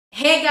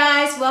Hey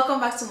guys, welcome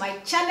back to my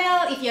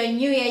channel. If you're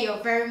new here,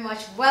 you're very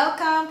much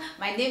welcome.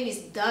 My name is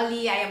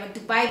Dolly. I am a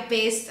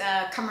Dubai-based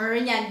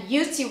Cameroonian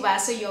YouTuber,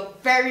 so you're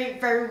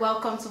very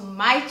welcome to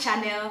my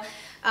channel.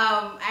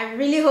 I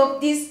really hope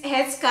this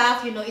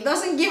headscarf, it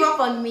doesn't give up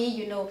on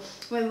me.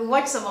 When we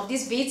watch some of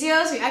these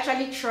videos, we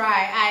actually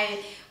try.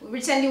 I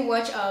recently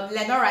watched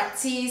Lenora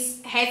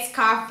T's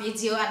headscarf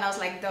video, and I was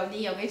like,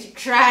 Dolly, you're going to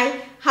try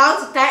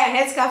how to tie a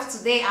headscarf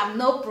today. I'm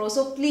no pro,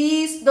 so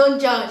please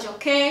don't judge,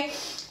 okay?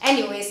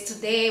 Anyways,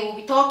 today we'll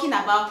be talking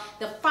about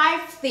the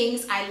 5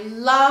 things I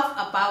love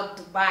about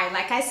Dubai.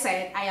 Like I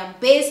said, I am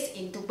based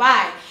in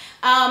Dubai.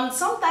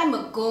 Some time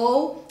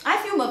ago, I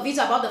filmed a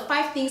video about the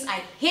 5 things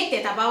I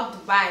hated about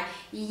Dubai.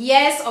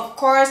 Yes, of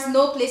course,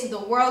 no place in the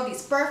world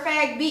is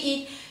perfect.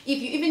 Be it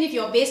even if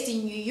you're based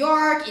in New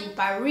York, in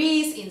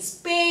Paris, in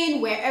Spain,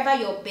 wherever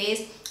you're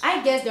based,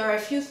 I guess there are a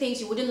few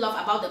things you wouldn't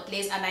love about the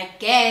place, and I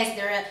guess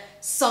there are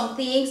some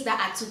things that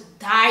are to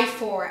die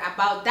for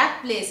about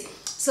that place.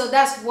 So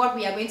that's what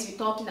we are going to be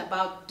talking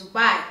about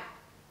Dubai.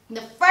 The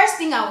first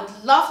thing I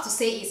would love to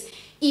say is,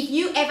 if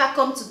you ever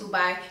come to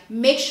Dubai,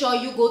 make sure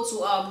you go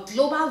to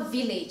Global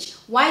Village.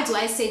 Why do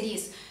I say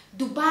this?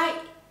 Dubai,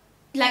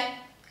 like,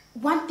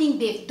 one thing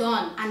they've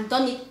done and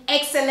done it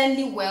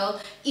excellently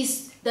well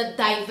is the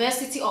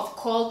diversity of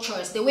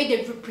cultures, the way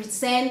they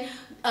represent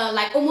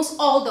like almost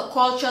all the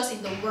cultures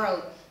in the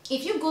world.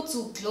 If you go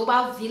to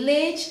Global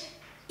Village,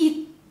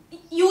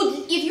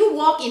 if you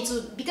walk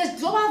into, because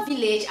Global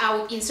Village, I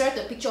will insert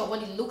a picture of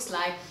what it looks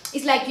like.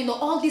 It's like,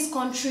 all these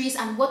countries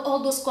and what all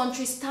those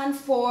countries stand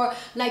for,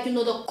 like,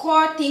 the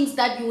core things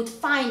that you would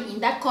find in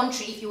that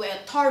country if you were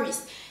a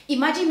tourist.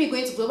 Imagine me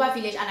going to Global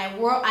Village and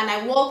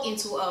I walk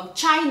into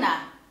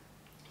China.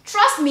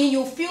 Trust me,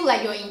 you feel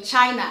like you're in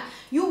China.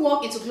 You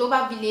walk into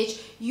Global Village,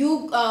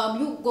 you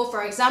go,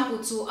 for example,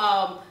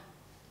 to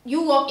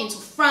you walk into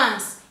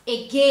France.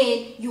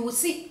 Again, you will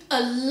see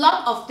a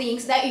lot of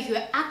things that if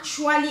you're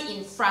actually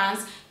in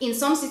France, in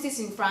some cities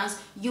in France,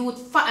 you would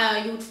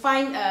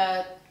find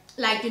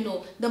like,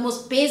 the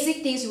most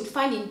basic things you would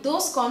find in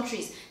those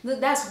countries.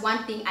 That's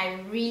one thing I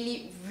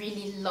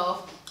really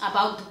love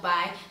about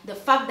Dubai. The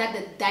fact that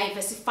they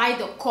diversify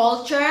the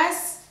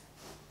cultures,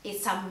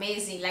 it's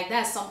amazing. Like,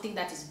 that's something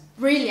that is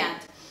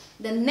brilliant.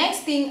 The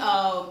next thing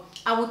I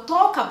will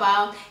talk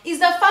about is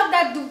the fact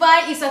that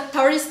Dubai is a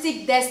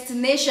touristic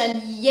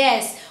destination.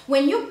 Yes,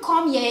 when you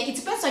come here, it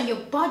depends on your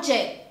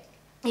budget.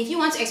 If you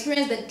want to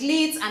experience the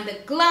glitz and the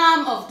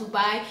glam of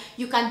Dubai,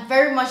 you can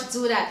very much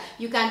do that.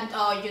 You can,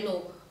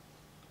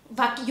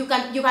 you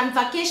can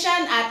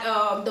vacation at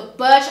the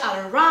Burj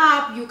Al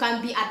Arab. You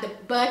can be at the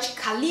Burj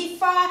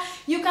Khalifa.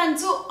 You can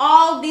do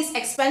all these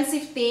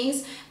expensive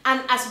things,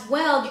 and as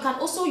well, you can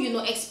also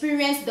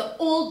experience the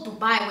old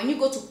Dubai. When you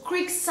go to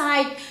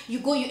Creekside,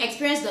 you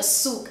experience the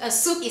souk. A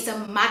souk is a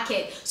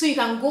market, so you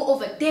can go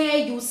over there.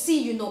 You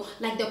see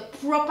like the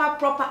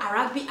proper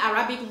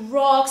Arabic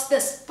rocks, the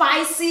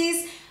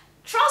spices.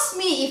 Trust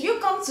me, if you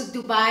come to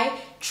Dubai,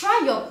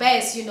 try your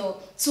best,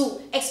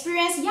 to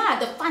experience,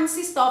 the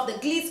fancy stuff, the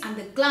glitz and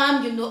the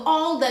glam,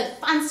 all the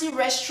fancy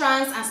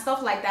restaurants and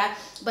stuff like that.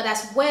 But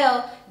as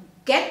well,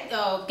 get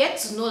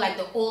to know like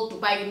the old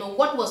Dubai,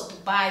 what was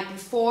Dubai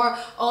before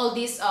all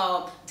this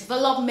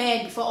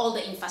development, before all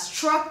the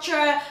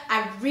infrastructure.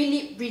 I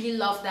really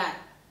love that.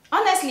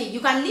 Honestly, you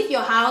can leave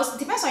your house,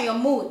 depends on your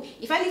mood.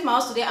 If I leave my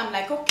house today, I'm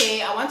like,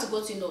 okay, I want to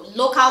go to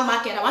local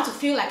market. I want to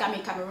feel like I'm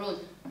in Cameroon.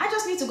 I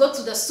just need to go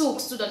to the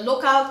souks, to the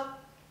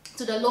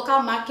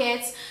local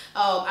markets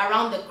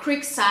around the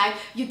creek side.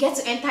 You get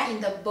to enter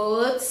in the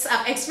boats.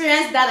 I've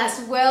experienced that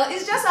as well.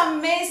 It's just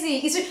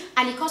amazing.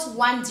 And it costs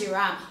 1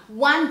 dirham.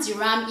 1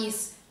 dirham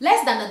is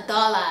less than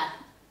 $1.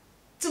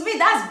 To me,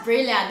 that's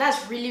brilliant.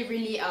 That's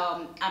really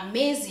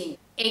amazing.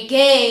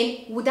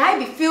 Again, would I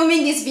be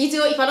filming this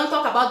video if I don't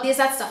talk about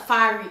desert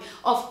safari?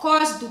 Of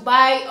course,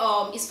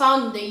 Dubai is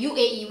found in the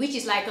UAE, which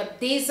is like a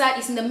desert.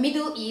 It's in the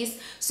Middle East,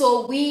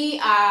 so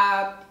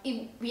I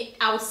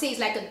would say it's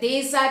like a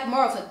desert,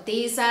 more of a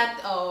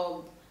desert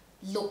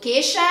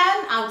location.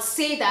 I would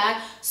say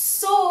that.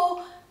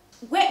 So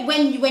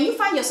when you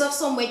find yourself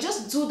somewhere,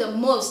 just do the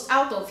most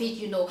out of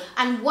it,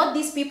 and what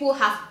these people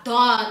have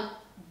done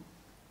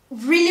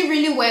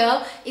really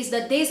well is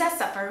the desert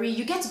safari.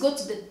 You get to go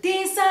to the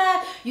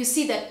desert, you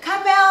see the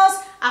camels.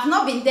 I've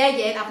not been there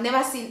yet.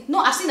 I've seen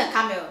a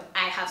camel.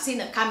 I have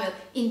seen a camel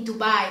in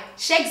Dubai,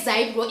 Sheikh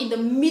Zayed Road, in the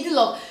middle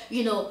of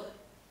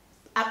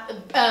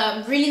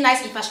really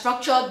nice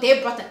infrastructure. They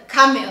brought a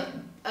camel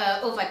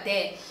over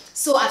there.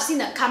 So I've seen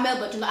a camel,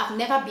 but I've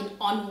never been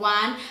on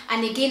one.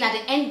 And again, at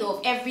the end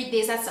of every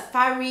desert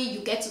safari, you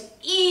get to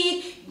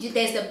eat.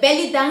 There's the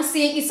belly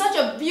dancing. It's such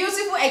a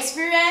beautiful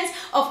experience.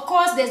 Of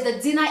course, there's the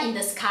dinner in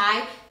the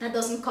sky. That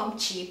doesn't come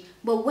cheap.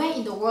 But where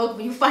in the world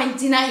will you find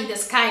dinner in the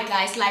sky,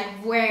 guys? Like,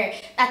 where?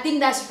 I think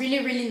that's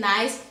really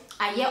nice.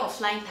 I hear of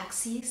flying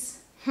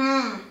taxis.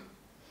 I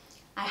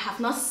have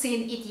not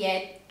seen it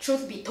yet,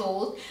 truth be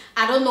told.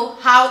 I don't know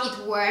how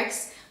it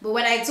works. But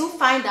when I do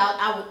find out,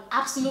 I would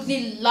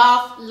absolutely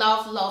love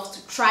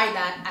to try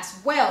that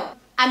as well.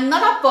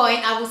 Another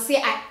point I would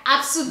say I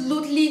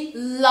absolutely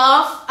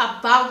love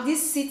about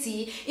this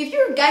city, if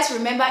you guys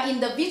remember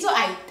in the video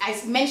I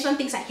mentioned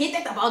things I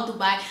hated about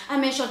Dubai. I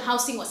mentioned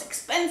housing was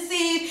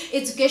expensive,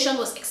 education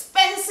was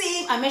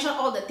expensive, I mentioned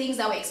all the things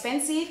that were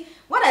expensive.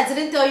 What I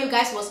didn't tell you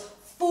guys was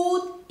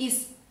food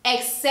is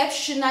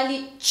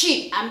exceptionally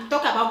cheap. I'm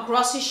talking about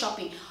grocery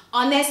shopping.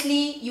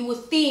 Honestly, you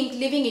would think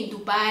living in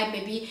Dubai,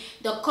 maybe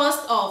the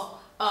cost of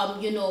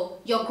you know,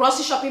 your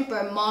grocery shopping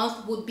per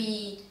month would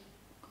be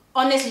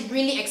honestly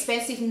really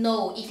expensive.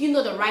 No, if you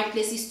know the right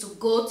places to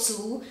go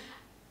to.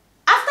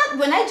 After,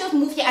 when I just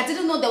moved here, I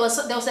didn't know there was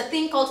a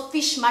thing called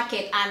fish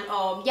market, and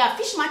yeah,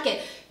 fish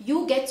market,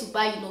 you get to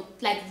buy, you know,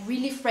 like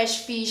really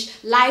fresh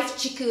fish, live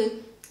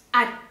chicken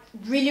at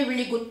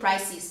really good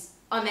prices.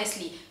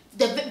 Honestly,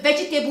 the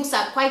vegetables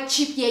are quite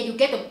cheap here. You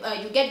get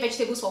you get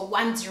vegetables for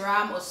 1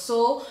 dirham or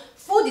so.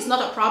 Food is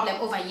not a problem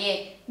over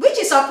here, which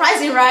is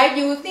surprising, right?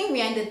 You would think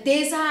we are in the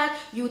desert.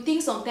 You would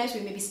think sometimes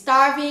we may be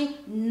starving.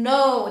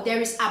 No,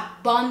 there is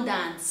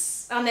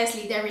abundance.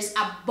 Honestly, there is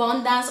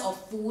abundance of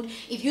food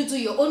if you do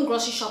your own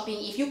grocery shopping,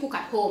 if you cook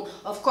at home.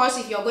 Of course,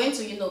 if you're going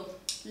to, you know,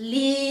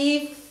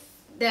 live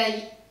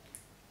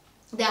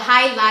the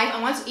high life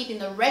and want to eat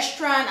in a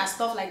restaurant and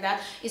stuff like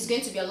that, it's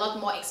going to be a lot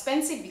more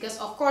expensive, because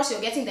of course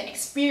you're getting the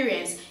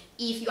experience.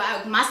 If you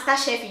are a master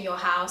chef in your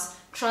house,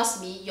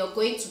 trust me, you're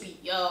going to be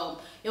you're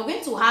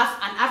going to have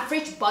an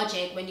average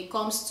budget when it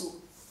comes to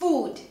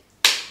food.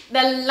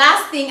 The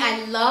last thing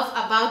I love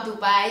about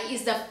Dubai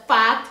is the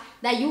fact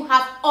that you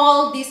have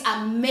all these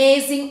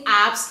amazing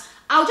apps.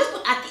 I'll just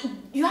put at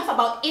you have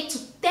about 8 to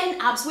 10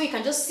 apps where you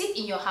can just sit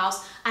in your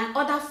house and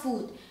order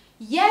food.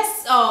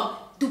 Yes,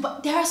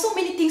 Dubai, there are so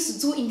many things to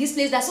do in this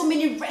place. There are so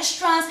many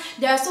restaurants,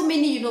 there are so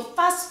many, you know,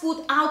 fast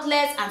food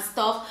outlets and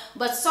stuff,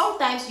 but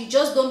sometimes you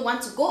just don't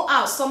want to go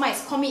out. Summer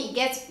is coming, it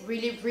gets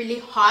really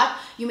hot.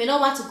 You may not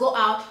want to go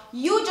out.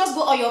 You just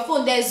go on your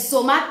phone. There's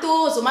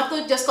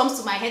Zomato just comes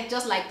to my head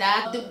just like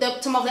that.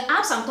 Some of the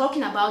apps I'm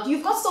talking about,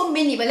 you've got so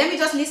many, but let me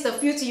just list a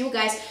few to you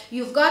guys.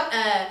 You've got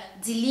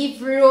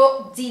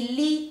Deliveroo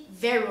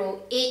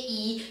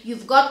AE,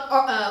 you've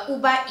got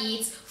Uber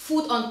Eats,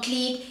 Food on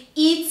Click,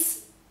 Eat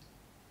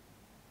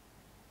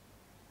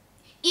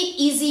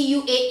Easy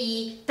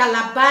UAE,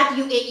 Talabat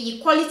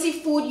UAE, Quality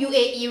Food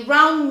UAE,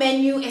 Round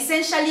Menu,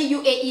 Essentially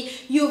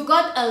UAE. You've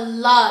got a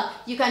lot.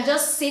 You can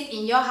just sit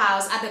in your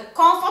house at the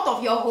comfort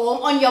of your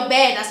home, on your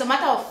bed as a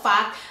matter of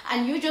fact,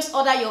 and you just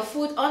order your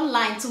food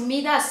online. To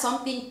me, that's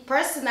something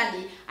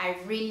personally I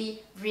really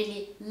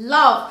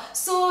love.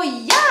 So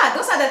yeah,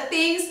 those are the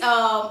things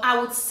I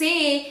would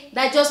say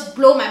that just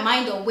blow my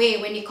mind away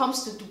when it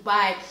comes to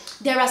Dubai.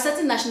 There are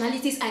certain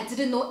nationalities I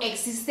didn't know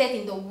existed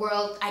in the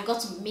world. I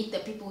got to meet the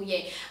people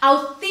here. I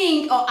would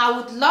think, or I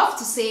would love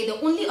to say, the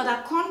only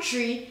other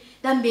country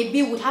that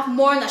maybe would have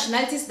more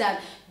nationalities than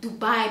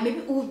Dubai, maybe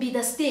it would be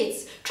the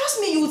States. Trust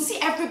me, you would see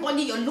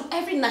everybody,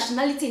 every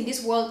nationality in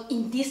this world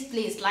in this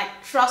place. Like,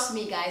 trust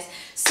me, guys.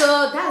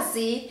 So that's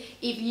it.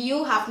 If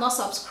you have not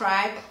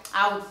subscribed,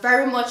 I would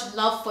very much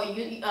love for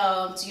you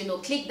to, you know,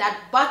 click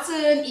that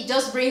button. It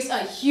just brings a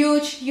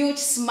huge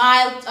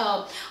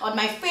smile on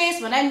my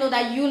face when I know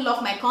that you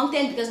love my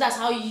content, because that's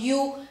how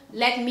you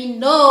let me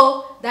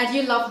know that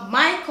you love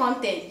my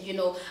content, you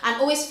know.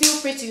 And always feel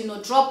free to, you know,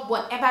 drop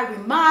whatever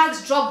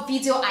remarks, drop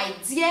video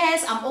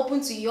ideas. I'm open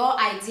to your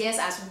ideas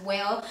as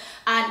well.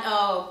 And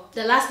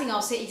the last thing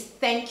I'll say is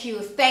thank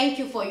you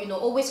for, you know,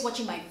 always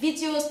watching my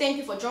videos. Thank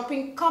you for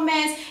dropping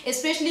comments,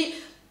 especially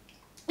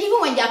even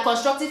when there are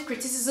constructive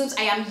criticisms.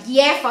 I am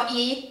here for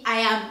it. I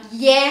am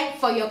here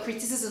for your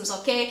criticisms,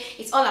 okay?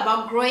 It's all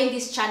about growing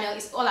this channel.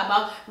 It's all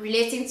about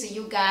relating to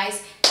you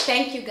guys.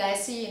 Thank you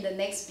guys. See you in the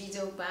next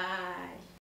video. Bye.